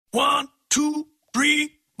1, 2,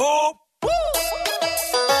 3, 4. Woo!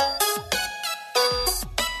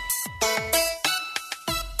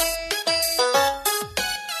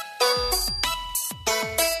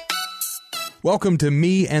 Welcome to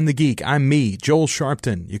Me and the Geek. I'm me, Joel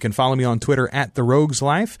Sharpton. You can follow me on Twitter at The Rogues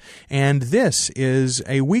Life, and this is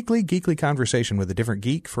a weekly geekly conversation with a different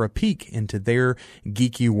geek for a peek into their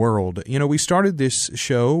geeky world. You know, we started this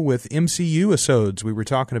show with MCU-isodes. We were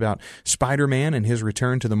talking about Spider-Man and his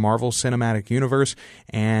return to the Marvel Cinematic Universe,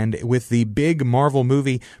 and with the big Marvel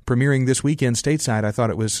movie premiering this weekend stateside, I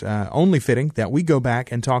thought it was only fitting that we go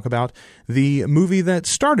back and talk about the movie that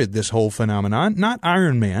started this whole phenomenon, not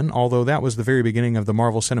Iron Man, although that was the very beginning of the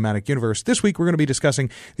Marvel Cinematic Universe. This week we're going to be discussing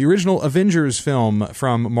the original Avengers film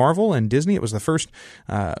from Marvel and Disney. It was the first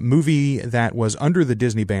movie that was under the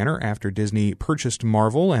Disney banner after Disney purchased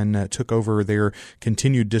Marvel and took over their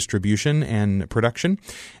continued distribution and production.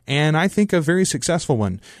 And I think a very successful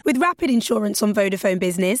one. With Rapid Insurance on Vodafone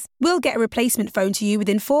Business, we'll get a replacement phone to you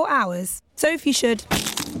within 4 hours. So if you should...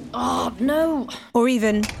 Oh, no. Or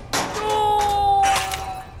even...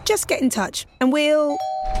 Just get in touch and we'll...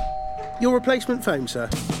 Your replacement phone, sir.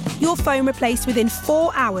 Your phone replaced within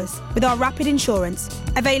 4 hours with our Rapid Insurance.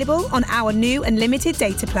 Available on our new and limited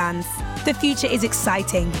data plans. The future is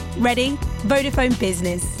exciting. Ready? Vodafone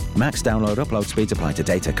Business. Max download upload speeds apply to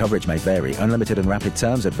data. Coverage may vary. Unlimited and rapid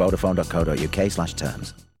terms at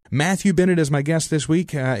vodafone.co.uk/terms. Matthew Bennett is my guest this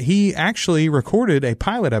week. He actually recorded a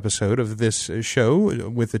pilot episode of this show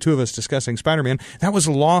with the two of us discussing Spider-Man. That was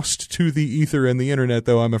lost to the ether and the internet,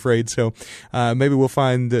 though, I'm afraid. So maybe we'll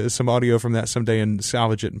find some audio from that someday and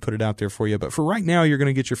salvage it and put it out there for you. But for right now, you're going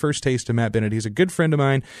to get your first taste of Matt Bennett. He's a good friend of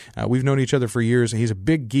mine. We've known each other for years. He's a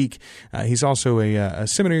big geek. He's also a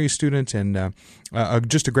seminary student and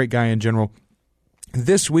just a great guy in general.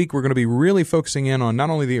 This week, we're going to be really focusing in on not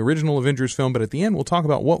only the original Avengers film, but at the end, we'll talk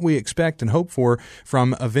about what we expect and hope for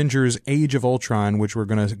from Avengers Age of Ultron, which we're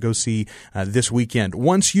going to go see this weekend.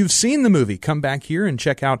 Once you've seen the movie, come back here and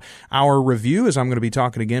check out our review, as I'm going to be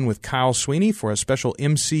talking again with Kyle Sweeney for a special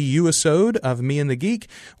MCU-isode of Me and the Geek,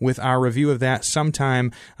 with our review of that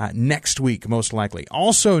sometime next week, most likely.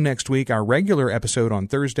 Also next week, our regular episode on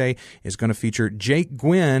Thursday is going to feature Jake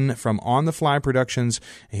Gwynn from On the Fly Productions.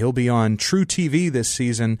 He'll be on True TV this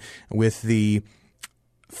season with the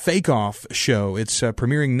Fake Off show. It's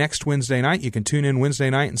premiering next Wednesday night. You can tune in Wednesday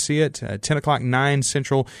night and see it, 10 o'clock, 9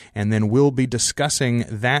 Central, and then we'll be discussing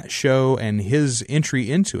that show and his entry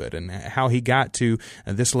into it and how he got to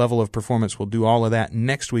this level of performance. We'll do all of that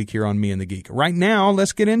next week here on Me and the Geek. Right now,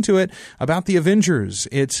 let's get into it about the Avengers.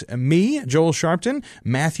 It's me, Joel Sharpton,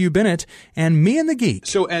 Matthew Bennett, and Me and the Geek.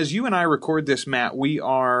 So as you and I record this, Matt, we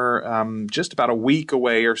are just about a week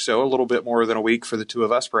away or so, a little bit more than a week for the two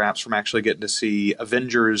of us, perhaps, from actually getting to see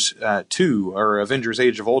Avengers 2, or Avengers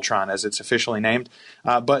Age of Ultron, as it's officially named.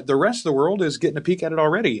 But the rest of the world is getting a peek at it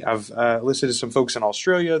already. I've listened to some folks in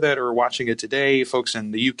Australia that are watching it today, folks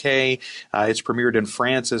in the UK. It's premiered in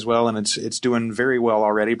France as well, and it's doing very well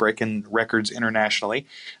already, breaking records internationally.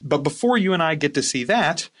 But before you and I get to see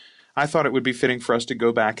that, I thought it would be fitting for us to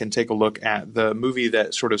go back and take a look at the movie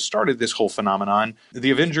that sort of started this whole phenomenon,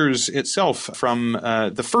 The Avengers itself, from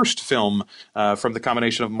the first film from the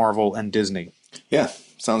combination of Marvel and Disney. Yeah.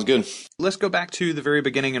 Sounds good. Let's go back to the very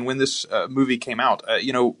beginning and when this movie came out.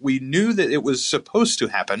 We knew that it was supposed to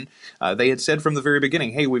happen. They had said from the very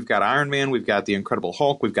beginning, hey, we've got Iron Man, we've got the Incredible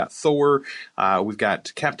Hulk, we've got Thor, we've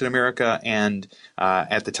got Captain America, and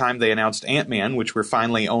at the time they announced Ant-Man, which we're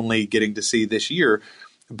finally only getting to see this year.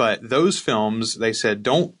 But those films, they said,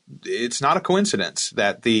 it's not a coincidence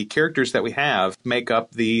that the characters that we have make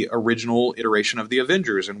up the original iteration of the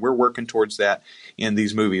Avengers, and we're working towards that in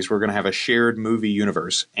these movies. We're going to have a shared movie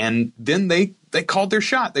universe. And then they called their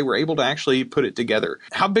shot. They were able to actually put it together.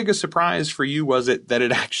 How big a surprise for you was it that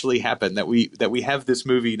it actually happened, that we have this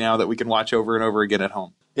movie now that we can watch over and over again at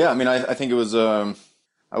home? Yeah, I mean, I think it was, I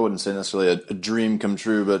wouldn't say necessarily a dream come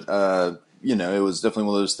true, but, it was definitely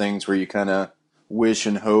one of those things where you kind of wish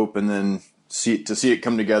and hope and then see it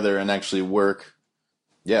come together and actually work.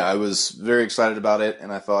 Yeah, I was very excited about it,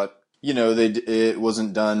 and I thought, it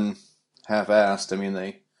wasn't done half-assed. I mean,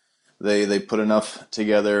 they put enough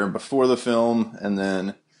together before the film and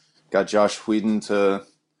then got Josh Whedon to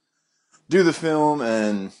do the film,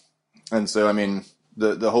 and so, I mean,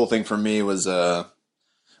 the whole thing for me was, it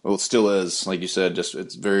still is, like you said, just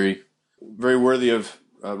it's very, very worthy of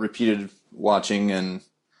repeated watching, and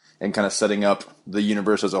and kind of setting up the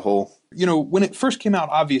universe as a whole. You know, when it first came out,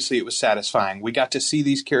 obviously it was satisfying. We got to see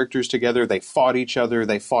these characters together. They fought each other.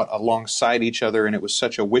 They fought alongside each other. And it was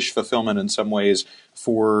such a wish fulfillment in some ways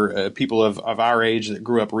for people of our age that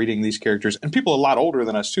grew up reading these characters, and people a lot older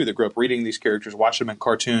than us too that grew up reading these characters, watching them in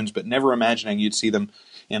cartoons, but never imagining you'd see them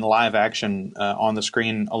in live action on the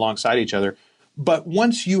screen alongside each other. But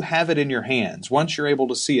once you have it in your hands, once you're able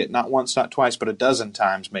to see it, not once, not twice, but a dozen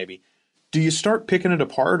times maybe, do you start picking it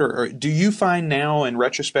apart, or do you find now in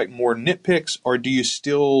retrospect more nitpicks, or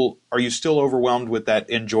are you still overwhelmed with that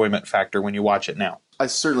enjoyment factor when you watch it now? I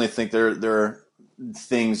certainly think there are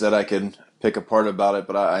things that I could pick apart about it,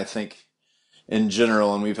 but I think in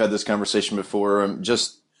general, and we've had this conversation before,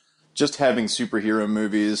 just having superhero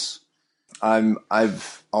movies,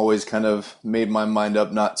 I've always kind of made my mind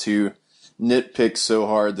up not to nitpick so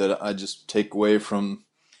hard that I just take away from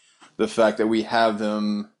the fact that we have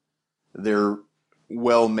them. They're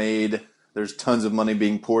well made. There's tons of money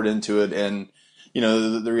being poured into it. And, you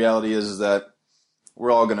know, the reality is that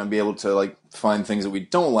we're all going to be able to like find things that we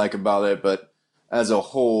don't like about it. But as a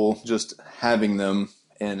whole, just having them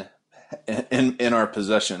in our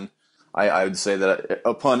possession, I would say that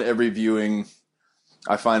upon every viewing,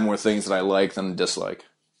 I find more things that I like than dislike.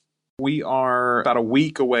 We are about a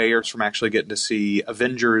week away from actually getting to see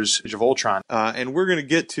Avengers Age of Ultron. And we're going to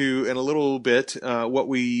get to, in a little bit, what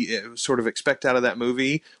we sort of expect out of that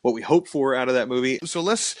movie, what we hope for out of that movie. So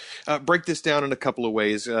let's break this down in a couple of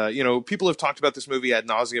ways. You know, people have talked about this movie ad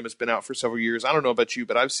nauseum. It's been out for several years. I don't know about you,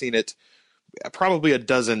 but I've seen it probably a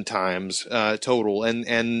dozen times total.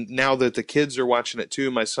 And now that the kids are watching it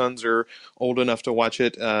too, my sons are old enough to watch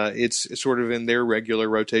it. It's sort of in their regular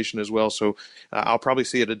rotation as well. So I'll probably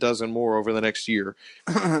see it a dozen more over the next year.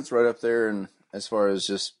 It's right up there. And as far as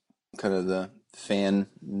just kind of the fan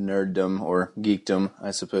nerddom or geekdom,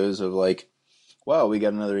 I suppose, of like, wow, we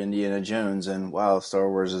got another Indiana Jones, and wow, Star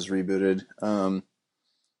Wars is rebooted.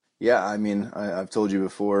 Yeah, I mean, I've told you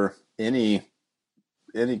before, any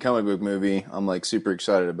comic book movie I'm like super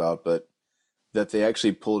excited about, but that they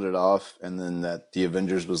actually pulled it off, and then that the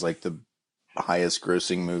Avengers was like the highest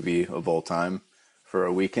grossing movie of all time for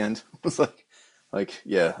a weekend was like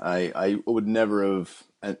yeah, I would never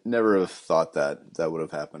have thought that would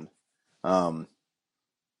have happened. But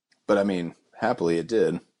I mean, happily it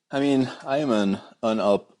did. I mean, I am an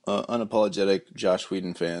unapologetic Joss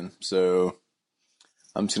Whedon fan, so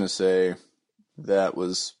I'm just gonna say that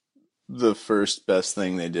was the first best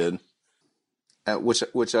thing they did,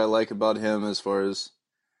 which I like about him as far as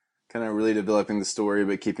kind of really developing the story,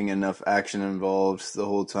 but keeping enough action involved the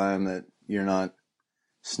whole time that you're not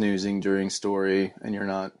snoozing during story and you're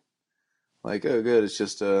not like, oh good, it's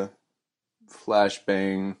just a flash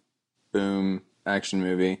bang boom action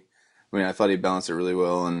movie. I mean, I thought he balanced it really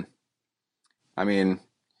well, and I mean,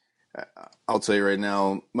 I'll tell you right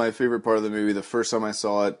now, my favorite part of the movie, the first time I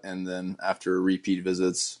saw it, and then after repeat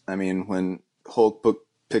visits, I mean, when Hulk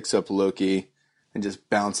picks up Loki and just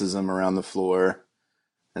bounces him around the floor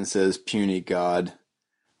and says, "Puny God,"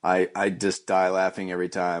 I just die laughing every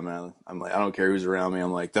time. And I'm like, I don't care who's around me.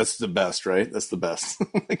 I'm like, that's the best, right? That's the best.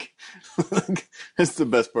 like, it's the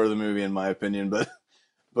best part of the movie, in my opinion.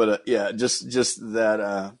 But yeah, just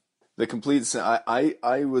that, the complete.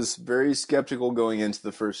 I was very skeptical going into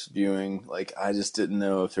the first viewing. Like, I just didn't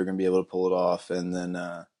know if they're going to be able to pull it off. And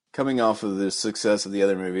then coming off of the success of the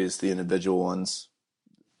other movies, the individual ones,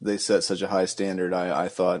 they set such a high standard. I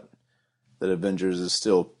thought that Avengers is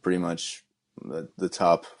still pretty much the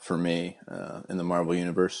top for me in the Marvel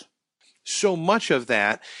Universe. So much of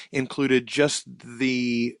that included just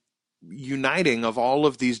the uniting of all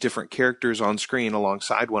of these different characters on screen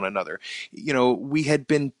alongside one another. You know, we had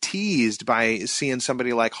been teased by seeing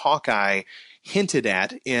somebody like Hawkeye hinted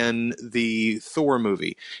at in the Thor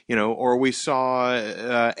movie, you know, or we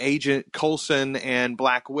saw Agent Coulson and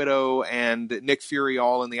Black Widow and Nick Fury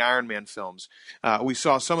all in the Iron Man films. We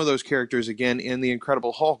saw some of those characters again in the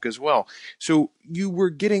Incredible Hulk as well. So you were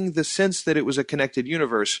getting the sense that it was a connected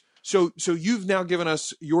universe. So you've now given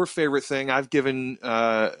us your favorite thing. I've given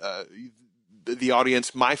the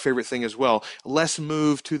audience my favorite thing as well. Let's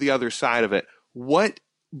move to the other side of it. What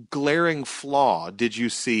glaring flaw did you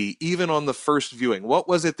see even on the first viewing? What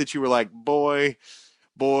was it that you were like, boy,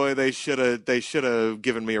 they should have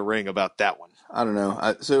given me a ring about that one? I don't know.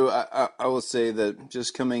 I will say that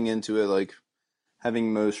just coming into it, like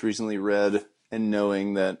having most recently read and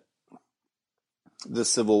knowing that the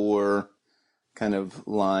Civil War kind of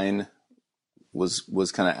line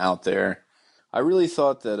was kind of out there, I really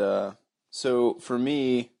thought that so for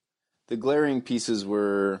me the glaring pieces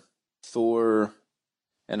were Thor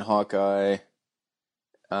and Hawkeye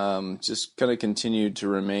just kind of continued to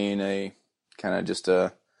remain a kind of just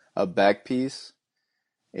a back piece.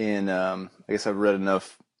 And I guess I've read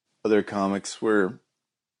enough other comics where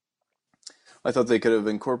I thought they could have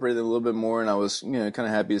incorporated it a little bit more, and I was kind of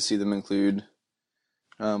happy to see them include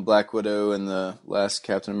Black Widow in the last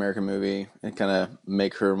Captain America movie and kind of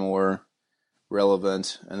make her more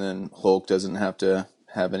relevant, and then Hulk doesn't have to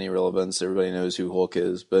have any relevance. Everybody knows who Hulk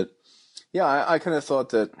is. But yeah, I kind of thought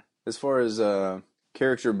that as far as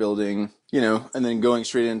character building, and then going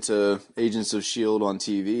straight into Agents of S.H.I.E.L.D. on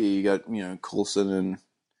TV, you got, Coulson and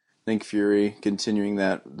Nick Fury continuing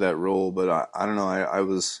that role. But I don't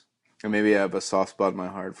know, maybe I have a soft spot in my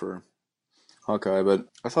heart for Hawkeye, but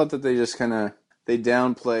I thought that they just they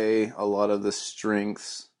downplay a lot of the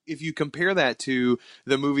strengths. If you compare that to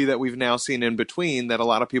the movie that we've now seen in between that a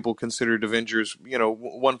lot of people considered Avengers,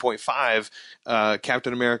 1.5,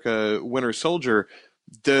 Captain America Winter Soldier,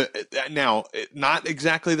 now not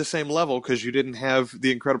exactly the same level because you didn't have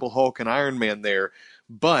the Incredible Hulk and Iron Man there,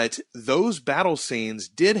 but those battle scenes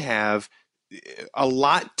did have a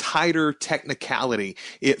lot tighter technicality.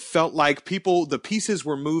 It felt like the pieces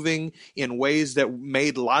were moving in ways that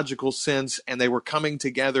made logical sense, and they were coming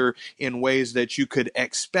together in ways that you could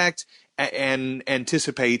expect and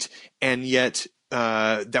anticipate, and yet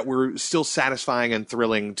that were still satisfying and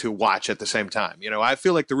thrilling to watch at the same time. I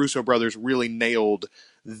feel like the Russo brothers really nailed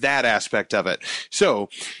that aspect of it. So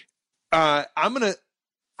I'm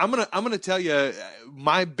gonna tell you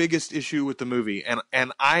my biggest issue with the movie,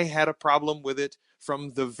 and I had a problem with it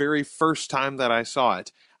from the very first time that I saw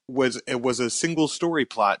it. It was a single story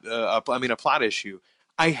plot, a plot issue.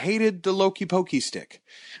 I hated the Loki Pokey stick.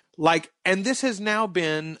 And this has now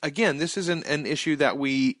been, again, this is an issue that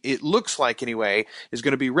it looks like anyway, is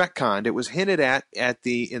going to be retconned. It was hinted at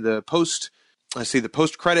in the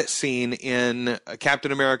post-credit scene in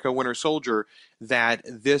Captain America Winter Soldier that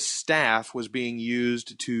this staff was being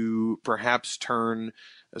used to perhaps turn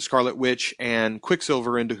Scarlet Witch and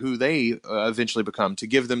Quicksilver into who they eventually become, to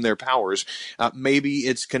give them their powers. Maybe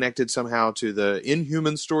it's connected somehow to the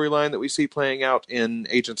Inhuman storyline that we see playing out in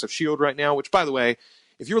Agents of S.H.I.E.L.D. right now, which, by the way,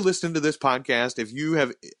 if you're listening to this podcast, if you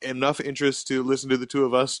have enough interest to listen to the two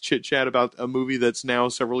of us chit-chat about a movie that's now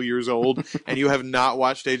several years old and you have not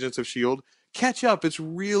watched Agents of S.H.I.E.L.D., catch up. It's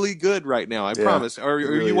really good right now, I promise. Are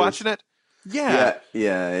really you watching it? Yeah.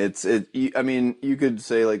 Yeah. You could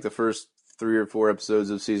say like the first 3 or 4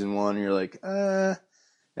 episodes of season 1, you're like, and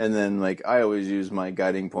then I always use my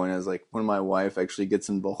guiding point as when my wife actually gets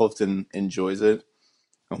involved and enjoys it.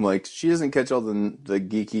 I'm like, she doesn't catch all the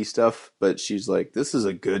geeky stuff, but she's like, this is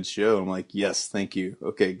a good show. I'm like, yes, thank you.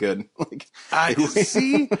 Okay, good. I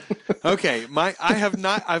see. Okay. I've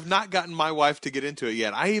not gotten my wife to get into it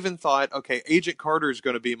yet. I even thought, okay, Agent Carter is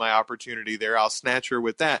going to be my opportunity there. I'll snatch her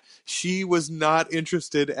with that. She was not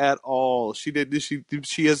interested at all. She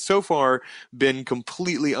has so far been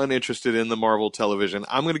completely uninterested in the Marvel television.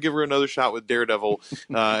 I'm going to give her another shot with Daredevil,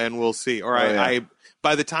 and we'll see. All right.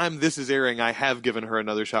 By the time this is airing, I have given her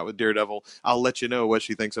another shot with Daredevil. I'll let you know what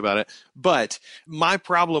she thinks about it. But my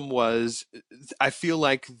problem was, I feel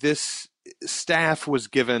like this staff was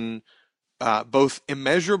given both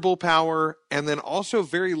immeasurable power and then also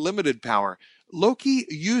very limited power. Loki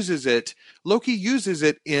uses it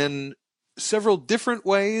in several different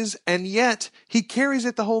ways, and yet he carries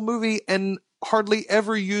it the whole movie and hardly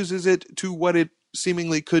ever uses it to what it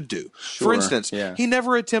seemingly could do. Sure, for instance, he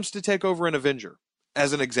never attempts to take over an Avenger,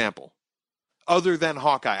 as an example, other than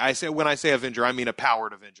Hawkeye. When I say Avenger, I mean a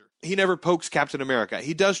powered Avenger. He never pokes Captain America.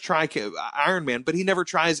 He does try Iron Man, but he never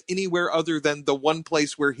tries anywhere other than the one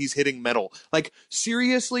place where he's hitting metal.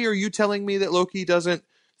 Seriously, are you telling me that Loki doesn't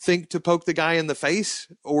think to poke the guy in the face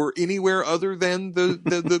or anywhere other than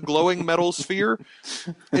the glowing metal sphere?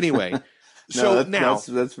 Anyway,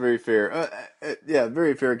 that's very fair.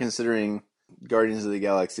 Very fair considering Guardians of the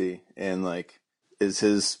Galaxy and is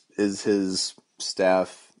his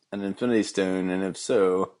staff an Infinity Stone, and if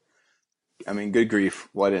so, good grief,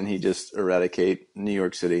 why didn't he just eradicate New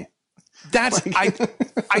York City?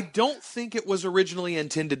 I don't think it was originally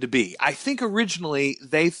intended to be. I think originally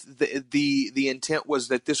the intent was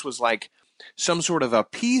that this was some sort of a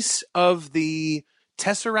piece of the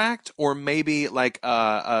Tesseract, or maybe a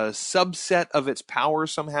subset of its power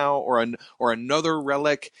somehow, or another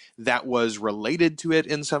relic that was related to it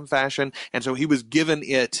in some fashion, and so he was given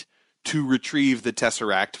it to retrieve the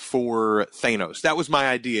Tesseract for Thanos. That was my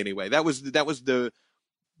idea anyway. That was the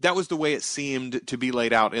way it seemed to be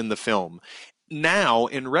laid out in the film. Now,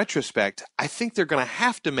 in retrospect, I think they're going to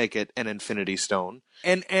have to make it an Infinity Stone,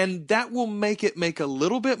 and that will make it make a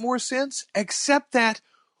little bit more sense, except that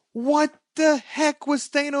what the heck was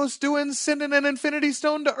Thanos doing sending an Infinity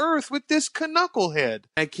Stone to Earth with this knucklehead?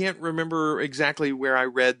 I can't remember exactly where I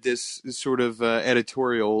read this sort of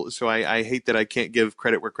editorial, so I hate that I can't give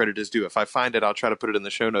credit where credit is due. If I find it, I'll try to put it in the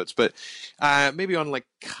show notes. But maybe on like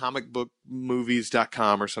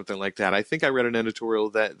comicbookmovies.com or something like that. I think I read an editorial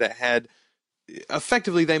that had,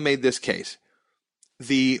 effectively, they made this case.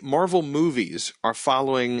 The Marvel movies are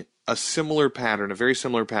following a similar pattern, a very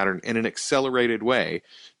similar pattern, in an accelerated way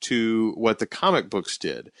to what the comic books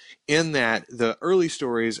did, in that the early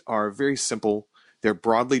stories are very simple, they're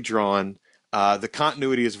broadly drawn, the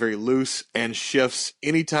continuity is very loose and shifts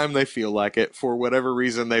anytime they feel like it, for whatever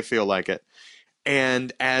reason they feel like it.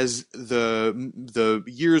 And as the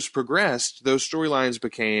years progressed, those storylines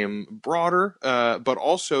became broader, but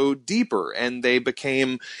also deeper, and they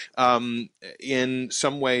became, in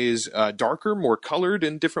some ways, darker, more colored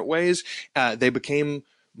in different ways. They became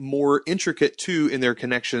more intricate too in their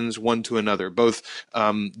connections one to another, both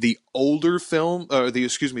the older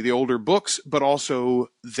the older books, but also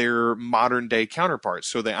their modern day counterparts.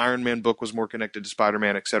 So the Iron Man book was more connected to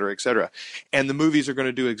Spider-Man, et cetera, et cetera. And the movies are going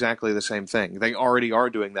to do exactly the same thing. They already are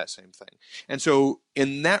doing that same thing. And so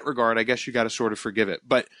in that regard, I guess you got to sort of forgive it.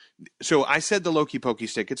 But so I said the Loki pokey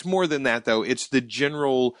stick. It's more than that, though. It's the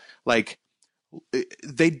general, like,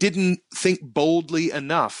 they didn't think boldly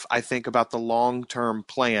enough, I think, about the long-term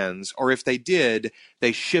plans, or if they did,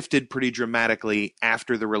 they shifted pretty dramatically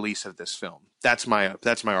after the release of this film. That's my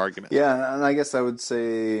argument. Yeah, and I guess I would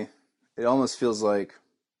say it almost feels like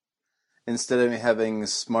instead of having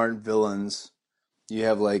smart villains, you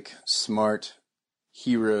have like smart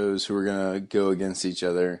heroes who are gonna go against each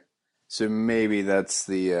other. So maybe that's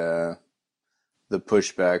the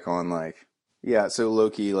pushback on, like, yeah, so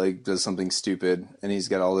Loki, like, does something stupid, and he's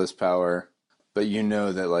got all this power, but you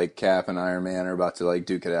know that, like, Cap and Iron Man are about to, like,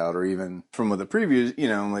 duke it out, or even from what the previews, you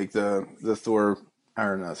know, like, the Thor,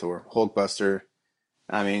 or not Thor, Hulkbuster,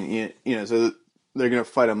 I mean, you know, so they're going to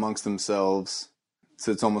fight amongst themselves,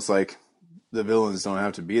 so it's almost like the villains don't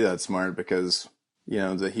have to be that smart, because, you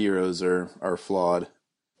know, the heroes are flawed,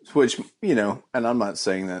 which, you know, and I'm not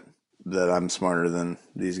saying that I'm smarter than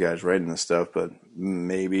these guys writing this stuff, but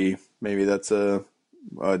maybe that's a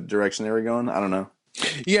direction they were going. I don't know.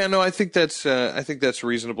 Yeah, no, I think that's a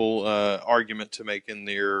reasonable argument to make in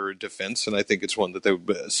their defense, and I think it's one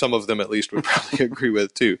that some of them at least would probably agree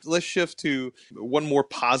with too. Let's shift to one more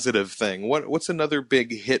positive thing. What's another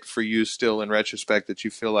big hit for you still in retrospect that you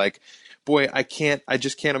feel like, boy, I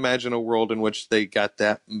just can't imagine a world in which they got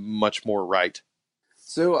that much more right?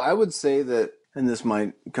 So I would say that, and this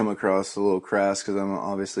might come across a little crass because I'm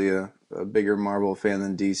obviously a bigger Marvel fan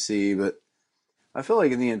than DC, but I feel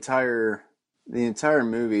like in the entire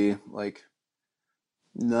movie, like,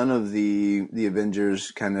 none of the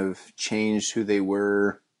Avengers kind of changed who they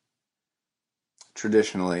were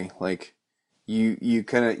traditionally. Like, you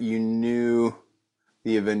knew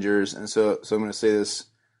the Avengers, and so I'm going to say this,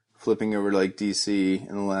 flipping over to, like, DC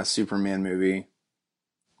in the last Superman movie,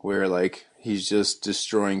 where, like, he's just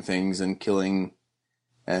destroying things and killing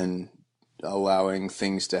and allowing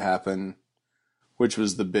things to happen, which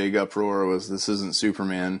was the big uproar, was this isn't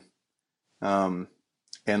Superman. And,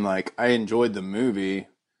 like, I enjoyed the movie,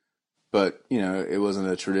 but, you know, it wasn't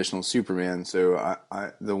a traditional Superman. So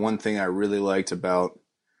the one thing I really liked about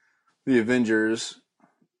the Avengers,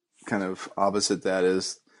 kind of opposite that,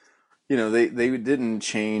 is, you know, they didn't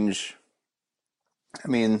change. I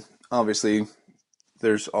mean, obviously,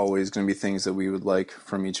 there's always going to be things that we would like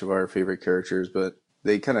from each of our favorite characters, but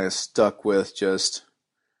they kind of stuck with just,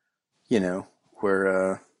 you know,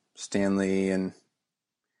 where Stan Lee and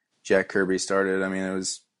Jack Kirby started. I mean,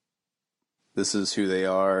 this is who they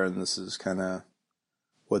are, and this is kind of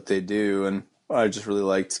what they do, and I just really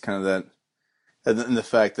liked kind of that, and the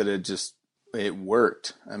fact that it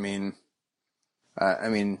worked. I mean,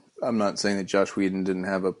 I'm not saying that Joss Whedon didn't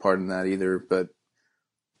have a part in that either, but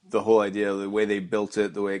the whole idea, the way they built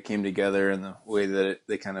it, the way it came together, and the way that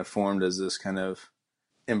they kind of formed as this kind of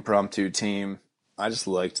impromptu team, I just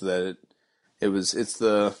liked that it's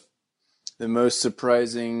the most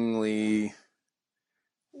surprisingly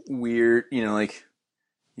weird, you know, like,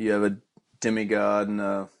 you have a demigod and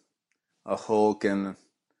a Hulk and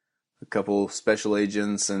a couple special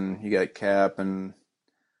agents, and you got Cap and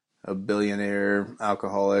a billionaire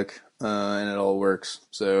alcoholic, and it all works.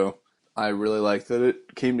 So I really like that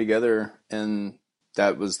it came together, and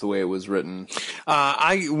that was the way it was written.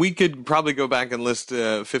 We could probably go back and list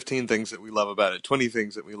 15 things that we love about it, 20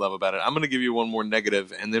 things that we love about it. I'm going to give you one more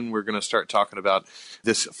negative, and then we're going to start talking about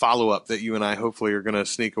this follow-up that you and I hopefully are going to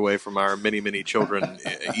sneak away from our many, many children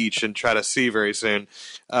each and try to see very soon.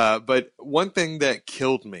 But one thing that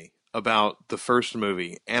killed me about the first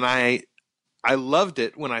movie, and I loved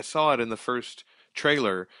it when I saw it in the first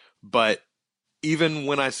trailer, but even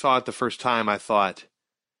when I saw it the first time, I thought,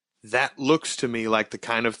 that looks to me like the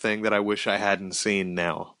kind of thing that I wish I hadn't seen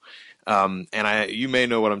now. You may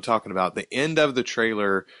know what I'm talking about. The end of the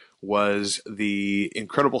trailer was the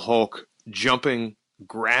Incredible Hulk jumping,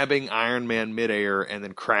 grabbing Iron Man midair, and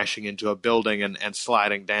then crashing into a building and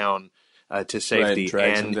sliding down to safety.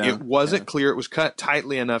 And it wasn't clear. It was cut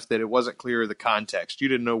tightly enough that it wasn't clear the context. You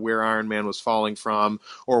didn't know where Iron Man was falling from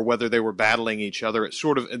or whether they were battling each other. It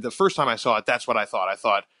sort of, the first time I saw it, that's what I thought. I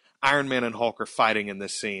thought Iron Man and Hulk are fighting in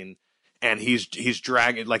this scene, and he's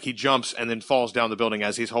dragging, like he jumps and then falls down the building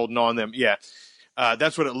as he's holding on them. Yeah,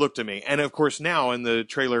 that's what it looked to me. And of course, now in the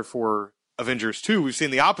trailer for Avengers 2, we've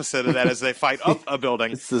seen the opposite of that as they fight up a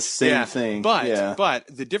building. It's the same thing. But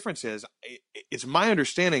the difference is, it's my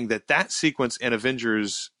understanding that sequence in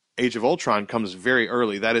Avengers Age of Ultron comes very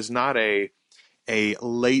early. That is not a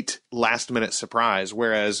late last-minute surprise,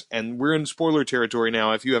 whereas, and we're in spoiler territory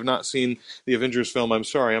now, if you have not seen the Avengers film, I'm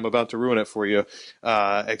sorry, I'm about to ruin it for you,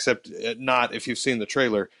 except not if you've seen the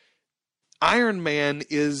trailer. Iron Man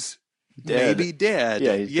is maybe dead.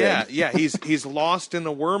 Yeah, he's dead. Yeah, he's lost in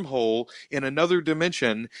a wormhole in another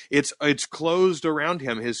dimension. It's closed around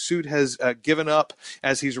him. His suit has given up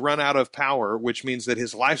as he's run out of power, which means that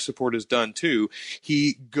his life support is done too.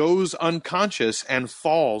 He goes unconscious and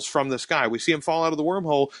falls from the sky. We see him fall out of the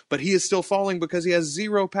wormhole, but he is still falling because he has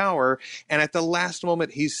zero power. And at the last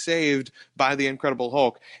moment, he's saved by the Incredible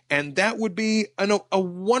Hulk. And that would be a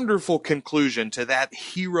wonderful conclusion to that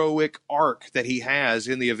heroic arc that he has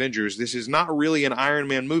in the Avengers. This is not really an Iron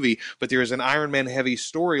Man movie, but there is an Iron Man heavy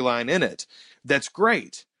storyline in it that's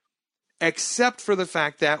great, except for the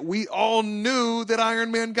fact that we all knew that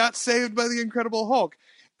Iron Man got saved by the Incredible Hulk.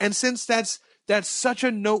 And since that's such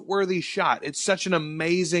a noteworthy shot, it's such an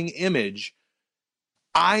amazing image,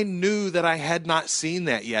 I knew that I had not seen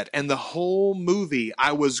that yet. And the whole movie,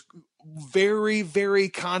 I was very, very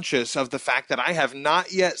conscious of the fact that I have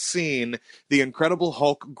not yet seen the Incredible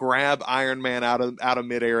Hulk grab Iron Man out of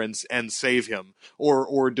midair and save him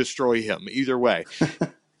or destroy him. Either way.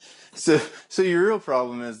 So your real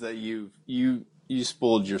problem is that you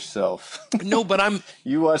spoiled yourself. No, but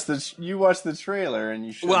you watched the trailer and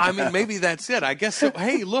you should. Well, I mean, maybe that's it. I guess so.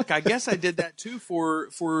 Hey, look, I guess I did that too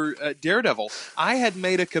for Daredevil. I had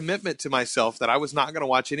made a commitment to myself that I was not going to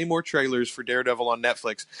watch any more trailers for Daredevil on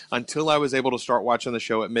Netflix until I was able to start watching the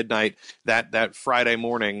show at midnight that Friday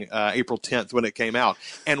morning, April 10th, when it came out.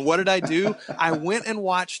 And what did I do? I went and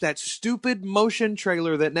watched that stupid motion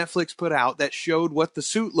trailer that Netflix put out that showed what the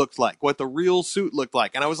suit looked like, what the real suit looked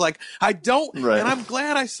like. And I was like, I don't. Right. And I'm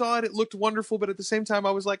glad I saw it. It looked wonderful, but at the same time, I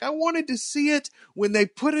was like, I wanted to see it when they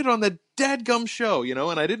put it on the dadgum show,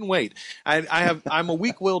 and I didn't wait. I'm a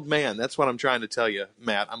weak-willed man. That's what I'm trying to tell you,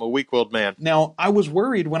 Matt. I'm a weak-willed man. Now, I was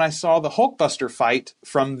worried when I saw the Hulkbuster fight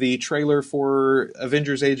from the trailer for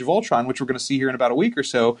Avengers Age of Ultron, which we're going to see here in about a week or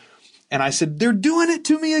so. And I said, they're doing it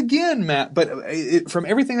to me again, Matt. But from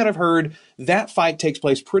everything that I've heard, that fight takes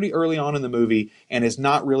place pretty early on in the movie and is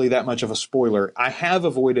not really that much of a spoiler. I have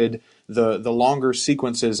avoided the longer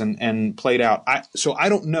sequences and played out. So I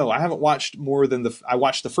don't know. I haven't watched more than I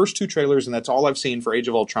watched the first two trailers, and that's all I've seen for Age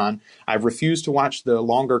of Ultron. I've refused to watch the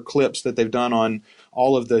longer clips that they've done on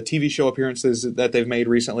all of the TV show appearances that they've made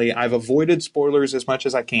recently. I've avoided spoilers as much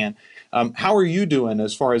as I can. How are you doing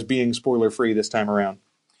as far as being spoiler-free this time around?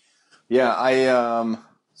 Yeah,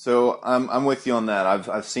 so I'm with you on that.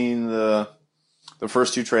 I've seen the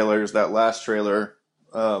first two trailers. That last trailer,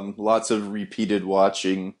 lots of repeated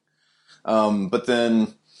watching, but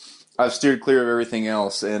then I've steered clear of everything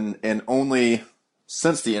else, and only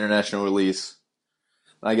since the international release,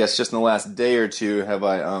 I guess just in the last day or two, have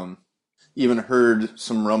I even heard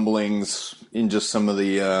some rumblings in just some of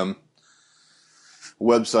the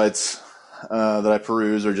websites that I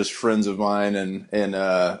peruse, or just friends of mine, and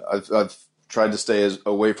I've tried to stay as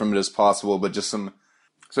away from it as possible. But just some,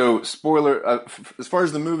 so spoiler as far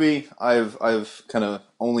as the movie, I've kind of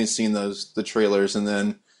only seen the trailers, and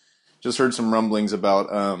then just heard some rumblings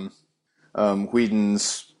about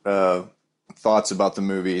Whedon's thoughts about the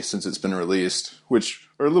movie since it's been released, which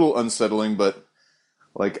are a little unsettling. But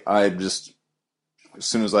like, I just, as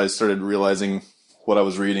soon as I started realizing what I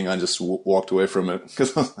was reading, I just walked away from it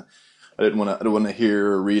because I didn't want to hear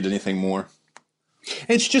or read anything more.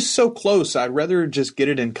 It's just so close. I'd rather just get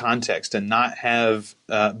it in context and not have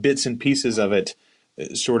bits and pieces of it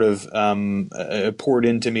sort of poured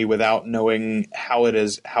into me without knowing how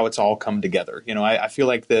it's all come together. I feel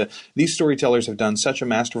like these storytellers have done such a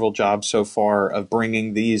masterful job so far of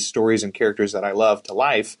bringing these stories and characters that I love to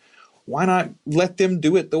life why not let them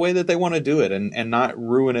do it the way that they want to do it and not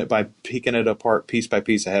ruin it by picking it apart piece by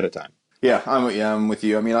piece ahead of time? Yeah, I'm with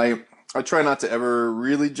you. I mean, I try not to ever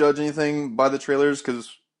really judge anything by the trailers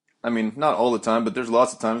because, I mean, not all the time, but there's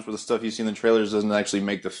lots of times where the stuff you see in the trailers doesn't actually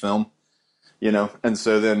make the film, you know? And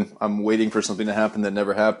so then I'm waiting for something to happen that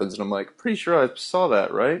never happens, and I'm like, pretty sure I saw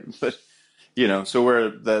that, right? But, you know, so where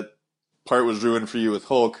that part was ruined for you with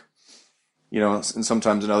Hulk, you know, and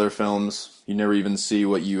sometimes in other films, you never even see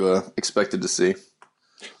what you expected to see.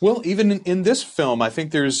 Well, even in this film, I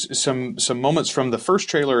think there's some moments from the first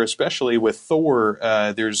trailer, especially with Thor.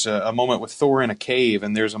 There's a moment with Thor in a cave,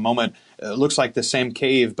 and there's a moment, looks like the same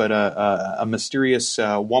cave, but a mysterious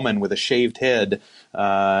woman with a shaved head,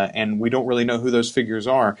 and we don't really know who those figures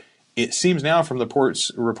are. It seems now from the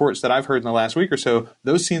reports that I've heard in the last week or so,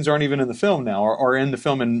 those scenes aren't even in the film now, or in the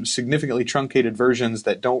film in significantly truncated versions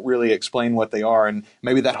that don't really explain what they are, and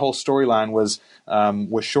maybe that whole storyline was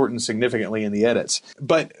shortened significantly in the edits.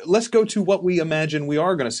 But let's go to what we imagine we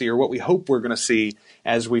are going to see, or what we hope we're going to see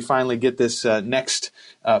as we finally get this next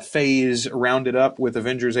phase rounded up with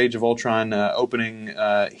Avengers Age of Ultron opening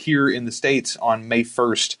here in the States on May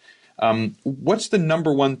 1st. What's the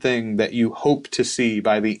number one thing that you hope to see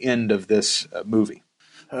by the end of this movie?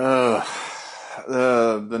 The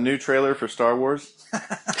new trailer for Star Wars.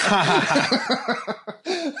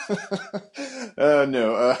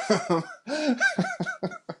 No.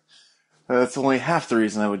 That's only half the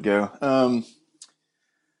reason I would go.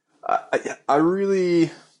 I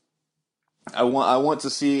want to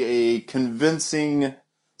see a convincing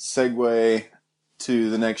segue to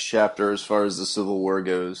the next chapter as far as the Civil War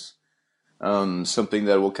goes. Something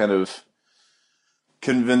that will kind of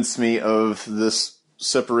convince me of this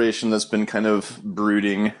separation that's been kind of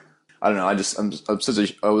brooding. I don't know. I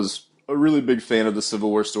was a really big fan of the Civil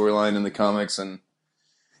War storyline in the comics and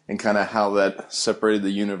kind of how that separated the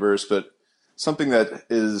universe, but something that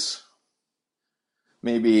is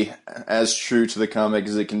maybe as true to the comic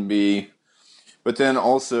as it can be. But then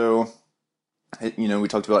also, you know, we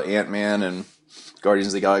talked about Ant-Man and Guardians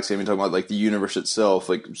of the Galaxy. I mean, talking about like the universe itself,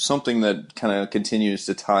 like something that kind of continues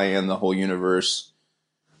to tie in the whole universe.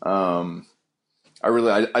 I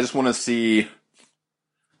just want to see.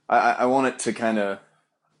 I want it to kind of.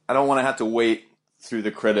 I don't want to have to wait through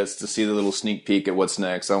the credits to see the little sneak peek at what's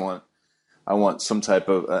next. I want some type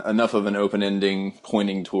of enough of an open ending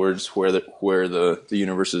pointing towards where the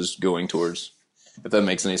universe is going towards. If that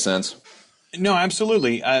makes any sense. No,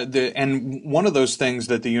 absolutely. And one of those things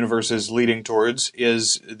that the universe is leading towards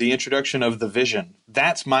is the introduction of the Vision.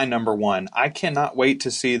 That's my number one. I cannot wait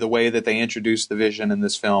to see the way that they introduce the Vision in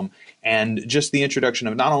this film, and just the introduction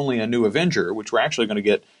of not only a new Avenger, which we're actually going to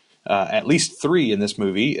get at least 3 in this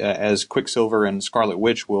movie, as Quicksilver and Scarlet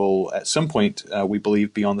Witch will at some point, we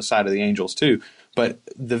believe, be on the side of the angels too. But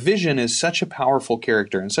the Vision is such a powerful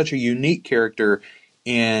character and such a unique character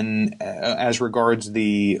in as regards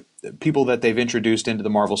the people that they've introduced into the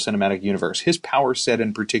Marvel Cinematic Universe. His power set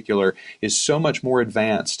in particular is so much more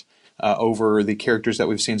advanced over the characters that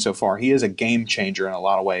we've seen so far. He is a game changer in a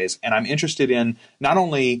lot of ways, and I'm interested in not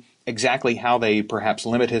only exactly how they perhaps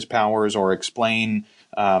limit his powers or explain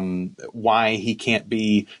why he can't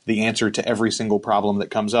be the answer to every single problem that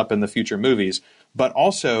comes up in the future movies, but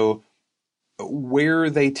also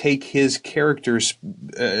where they take his characters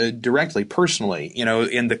directly, personally. You know,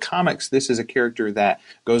 in the comics, this is a character that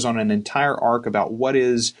goes on an entire arc about what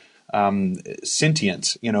is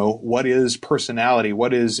sentience, you know, what is personality,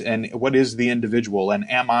 what is the individual, and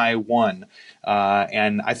am I one?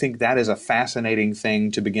 And I think that is a fascinating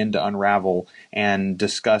thing to begin to unravel and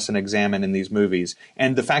discuss and examine in these movies.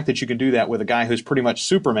 And the fact that you can do that with a guy who's pretty much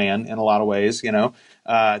Superman in a lot of ways, you know,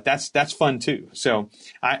 that's fun too. So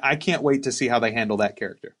I can't wait to see how they handle that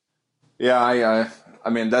character. Yeah, I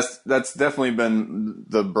mean that's definitely been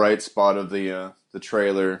the bright spot of the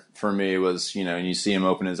trailer for me was, you know, and you see him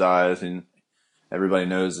open his eyes and everybody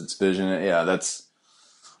knows it's Vision. Yeah,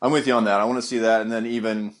 I'm with you on that. I want to see that, and then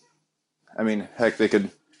even, I mean, heck, they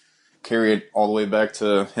could carry it all the way back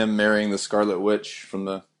to him marrying the Scarlet Witch from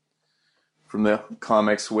the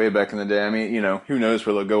comics way back in the day. I mean, you know, who knows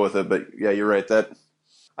where they'll go with it, but yeah, you're right. That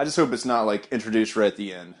I just hope it's not like introduced right at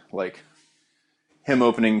the end, like him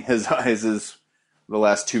opening his eyes is the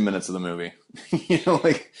last 2 minutes of the movie. You know,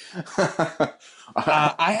 like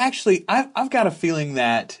I've got a feeling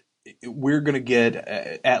that we're going to get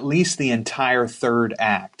at least the entire third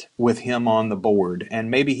act with him on the board, and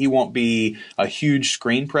maybe he won't be a huge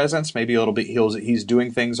screen presence. Maybe he's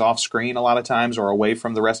doing things off screen a lot of times or away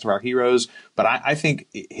from the rest of our heroes. But I think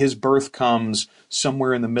his birth comes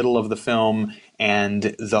somewhere in the middle of the film,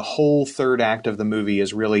 and the whole third act of the movie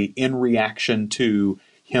is really in reaction to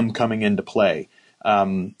him coming into play.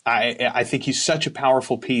 I think he's such a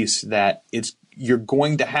powerful piece that you're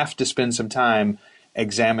going to have to spend some time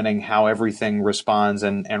examining how everything responds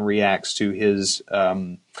and reacts to his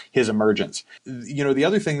emergence. The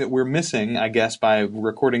other thing that we're missing, I guess, by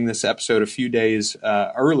recording this episode a few days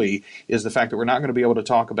early is the fact that we're not going to be able to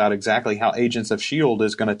talk about exactly how Agents of S.H.I.E.L.D.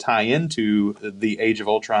 is going to tie into the Age of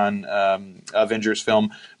Ultron Avengers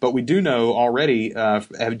film. But we do know already.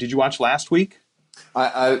 Did you watch last week?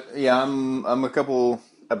 I'm a couple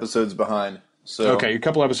episodes behind. So. Okay, a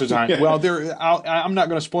couple episodes behind. Well, I'm not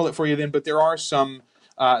going to spoil it for you then, but there are some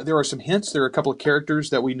hints. There are a couple of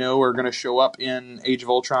characters that we know are going to show up in Age of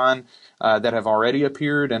Ultron that have already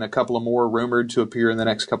appeared, and a couple of more rumored to appear in the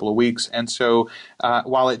next couple of weeks. And so,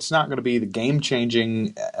 while it's not going to be the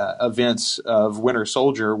game-changing events of Winter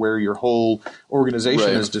Soldier, where your whole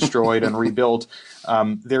organization is destroyed and rebuilt,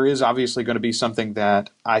 there is obviously going to be something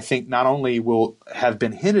that I think not only will have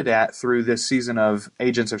been hinted at through this season of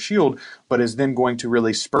Agents of S.H.I.E.L.D., but is then going to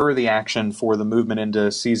really spur the action for the movement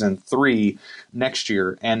into season 3 next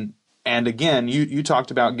year. And again, you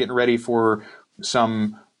talked about getting ready for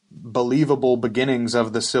some believable beginnings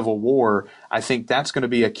of the Civil War. I think that's going to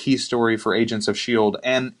be a key story for Agents of S.H.I.E.L.D.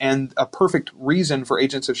 and a perfect reason for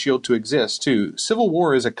Agents of S.H.I.E.L.D. to exist, too. Civil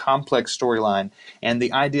War is a complex storyline, and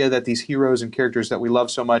the idea that these heroes and characters that we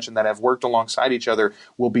love so much and that have worked alongside each other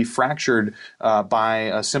will be fractured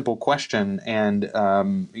by a simple question and,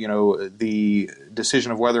 the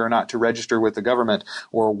decision of whether or not to register with the government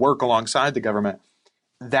or work alongside the government,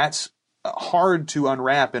 that's hard to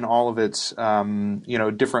unwrap in all of its,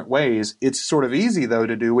 different ways. It's sort of easy, though,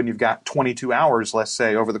 to do when you've got 22 hours, let's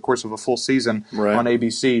say, over the course of a full season on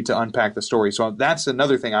ABC to unpack the story. So that's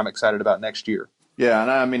another thing I'm excited about next year. Yeah,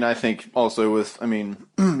 and I think also you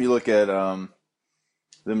look at them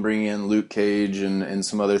bringing in Luke Cage and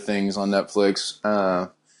some other things on Netflix,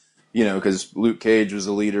 because Luke Cage was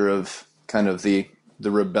the leader of kind of the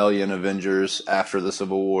rebellion Avengers after the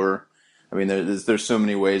Civil War. I mean, there's so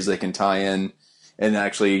many ways they can tie in and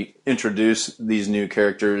actually introduce these new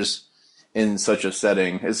characters in such a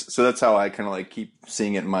setting. So that's how I kind of keep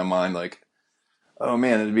seeing it in my mind. Like, oh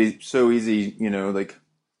man, it'd be so easy, you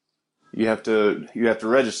have to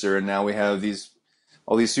register, and now we have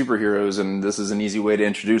all these superheroes, and this is an easy way to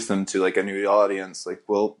introduce them to a new audience. Like,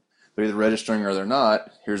 well, they're either registering or they're not.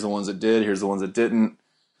 Here's the ones that did. Here's the ones that didn't.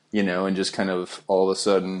 And just kind of all of a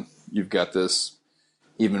sudden you've got this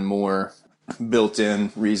even more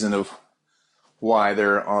built-in reason of why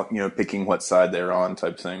they're picking what side they're on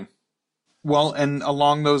type thing. Well, and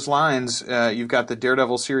along those lines, you've got the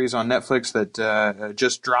Daredevil series on Netflix that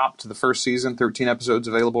just dropped the first season, 13 episodes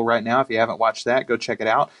available right now. If you haven't watched that, go check it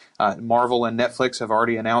out. Marvel and Netflix have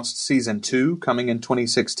already announced season 2 coming in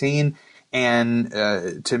 2016. And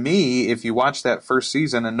to me, if you watch that first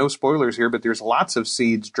season, and no spoilers here, but there's lots of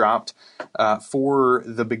seeds dropped for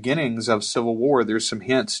the beginnings of Civil War. There's some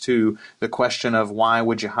hints to the question of why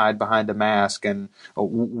would you hide behind a mask, and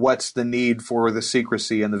what's the need for the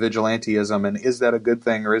secrecy and the vigilantism, and is that a good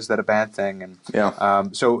thing or is that a bad thing?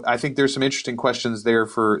 And so I think there's some interesting questions there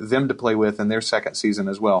for them to play with in their second season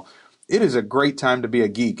as well. It is a great time to be a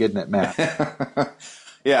geek, isn't it, Matt?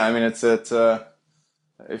 Yeah, I mean, it's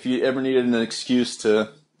if you ever needed an excuse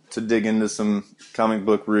to dig into some comic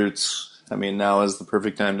book roots, I mean, now is the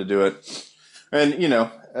perfect time to do it. And,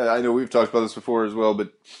 I know we've talked about this before as well,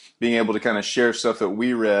 but being able to kind of share stuff that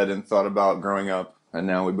we read and thought about growing up, and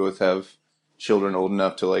now we both have children old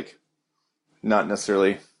enough to, not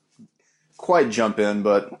necessarily quite jump in,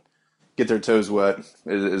 but get their toes wet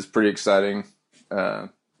is pretty exciting.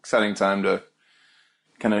 Exciting time to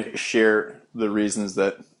kind of share the reasons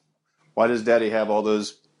that why does Daddy have all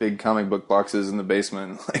those big comic book boxes in the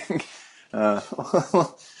basement?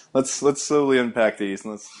 Let's slowly unpack these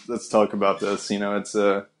and let's talk about this. It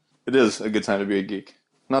is a good time to be a geek.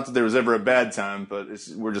 Not that there was ever a bad time, but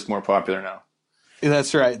we're just more popular now.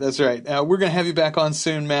 That's right. We're going to have you back on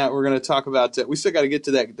soon, Matt. We're going to talk about we still got to get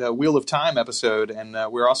to that Wheel of Time episode, and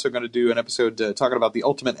we're also going to do an episode talking about the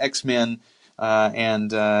Ultimate X-Men.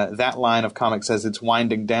 And that line of comics as it's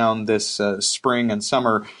winding down this spring and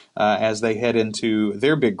summer as they head into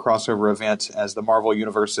their big crossover event as the Marvel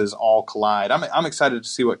universes all collide. I'm excited to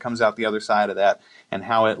see what comes out the other side of that and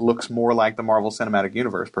how it looks more like the Marvel Cinematic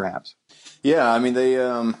Universe, perhaps. Yeah, I mean, they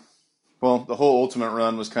the whole Ultimate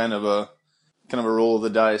run was kind of a roll of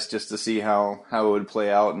the dice just to see how it would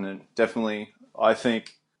play out, and it definitely, I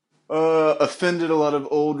think, offended a lot of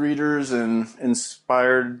old readers and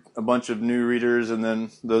inspired a bunch of new readers, and then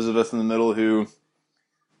those of us in the middle who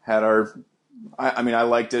had I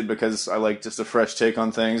liked it because I liked just a fresh take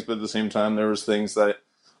on things, but at the same time there was things that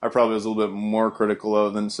I probably was a little bit more critical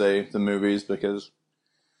of than, say, the movies, because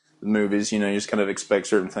the movies, you just kind of expect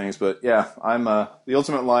certain things. But yeah, I'm the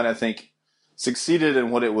Ultimate Line, I think, succeeded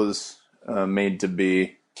in what it was made to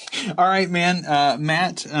be. All right, man.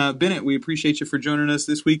 Matt Bennett, we appreciate you for joining us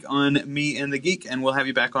this week on Me and the Geek, and we'll have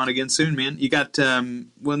you back on again soon, man. You got,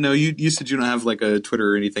 you said you don't have like a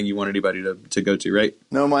Twitter or anything you want anybody to go to, right?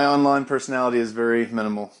 No, my online personality is very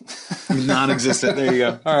minimal. Non-existent. There you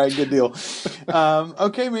go. All right, good deal.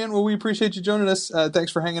 Okay, man. Well, we appreciate you joining us.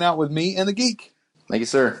 Thanks for hanging out with Me and the Geek. Thank you,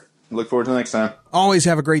 sir. Look forward to the next time. Always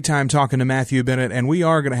have a great time talking to Matthew Bennett, and we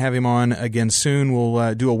are going to have him on again soon.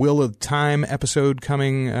 We'll do a Wheel of Time episode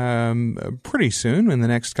coming pretty soon, in the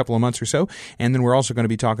next couple of months or so. And then we're also going to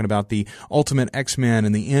be talking about the Ultimate X-Men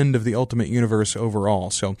and the end of the Ultimate Universe overall.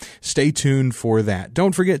 So stay tuned for that.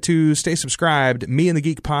 Don't forget to stay subscribed,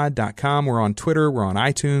 meandthegeekpod.com. We're on Twitter, we're on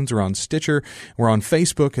iTunes, we're on Stitcher, we're on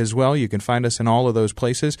Facebook as well. You can find us in all of those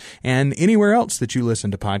places. And anywhere else that you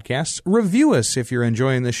listen to podcasts, review us if you're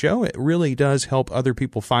enjoying the show. It really does help other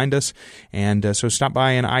people find us. And so stop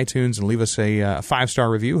by in iTunes and leave us a 5-star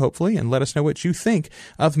review, hopefully, and let us know what you think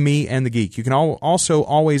of Me and the Geek. You can also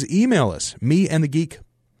always email us,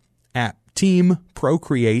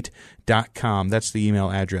 meandthegeek@teamprocreate.com. That's the email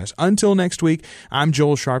address. Until next week, I'm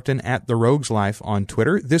Joel Sharpton at The Rogues Life on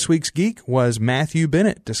Twitter. This week's geek was Matthew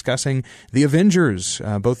Bennett discussing The Avengers,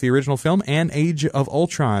 both the original film and Age of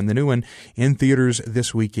Ultron, the new one, in theaters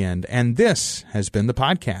this weekend. And this has been the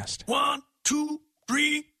podcast. 1, 2,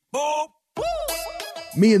 3, 4. Woo!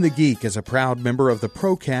 Me and the Geek is a proud member of the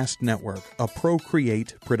Procast Network, a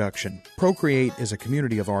Procreate production. Procreate is a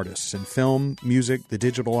community of artists in film, music, the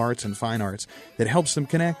digital arts, and fine arts that helps them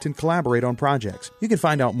connect and collaborate on projects. You can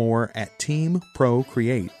find out more at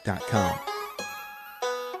teamprocreate.com.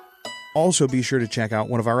 Also, be sure to check out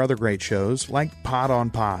one of our other great shows, like Pod on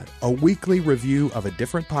Pod, a weekly review of a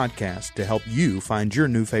different podcast to help you find your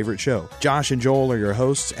new favorite show. Josh and Joel are your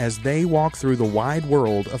hosts as they walk through the wide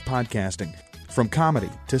world of podcasting. From comedy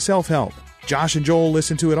to self-help, Josh and Joel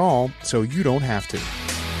listen to it all so you don't have to.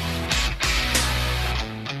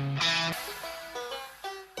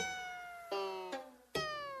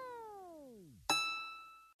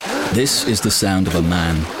 This is the sound of a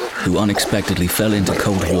man who unexpectedly fell into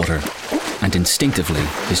cold water and instinctively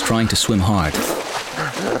is trying to swim hard.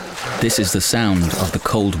 This is the sound of the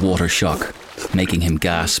cold water shock, making him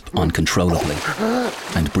gasp uncontrollably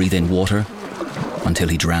and breathe in water until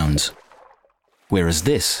he drowns. Whereas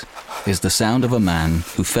this is the sound of a man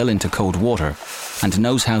who fell into cold water and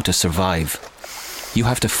knows how to survive. You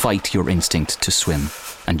have to fight your instinct to swim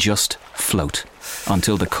and just float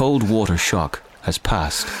until the cold water shock has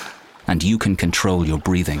passed and you can control your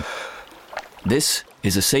breathing. This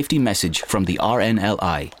is a safety message from the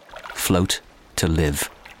RNLI. Float to live.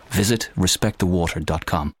 Visit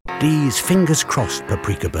respectthewater.com. These fingers crossed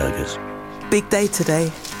paprika burgers. Big day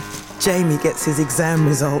today. Jamie gets his exam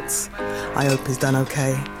results. I hope he's done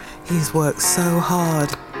okay. He's worked so hard.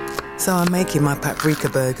 So I'm making my paprika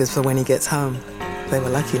burgers for when he gets home. They were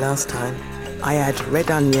lucky last time. I add red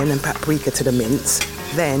onion and paprika to the mince.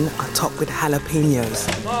 Then I top with jalapenos.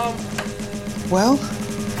 Well?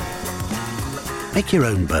 Make your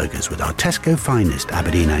own burgers with our Tesco finest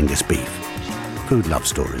Aberdeen Angus beef. Food Love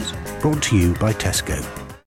Stories, brought to you by Tesco.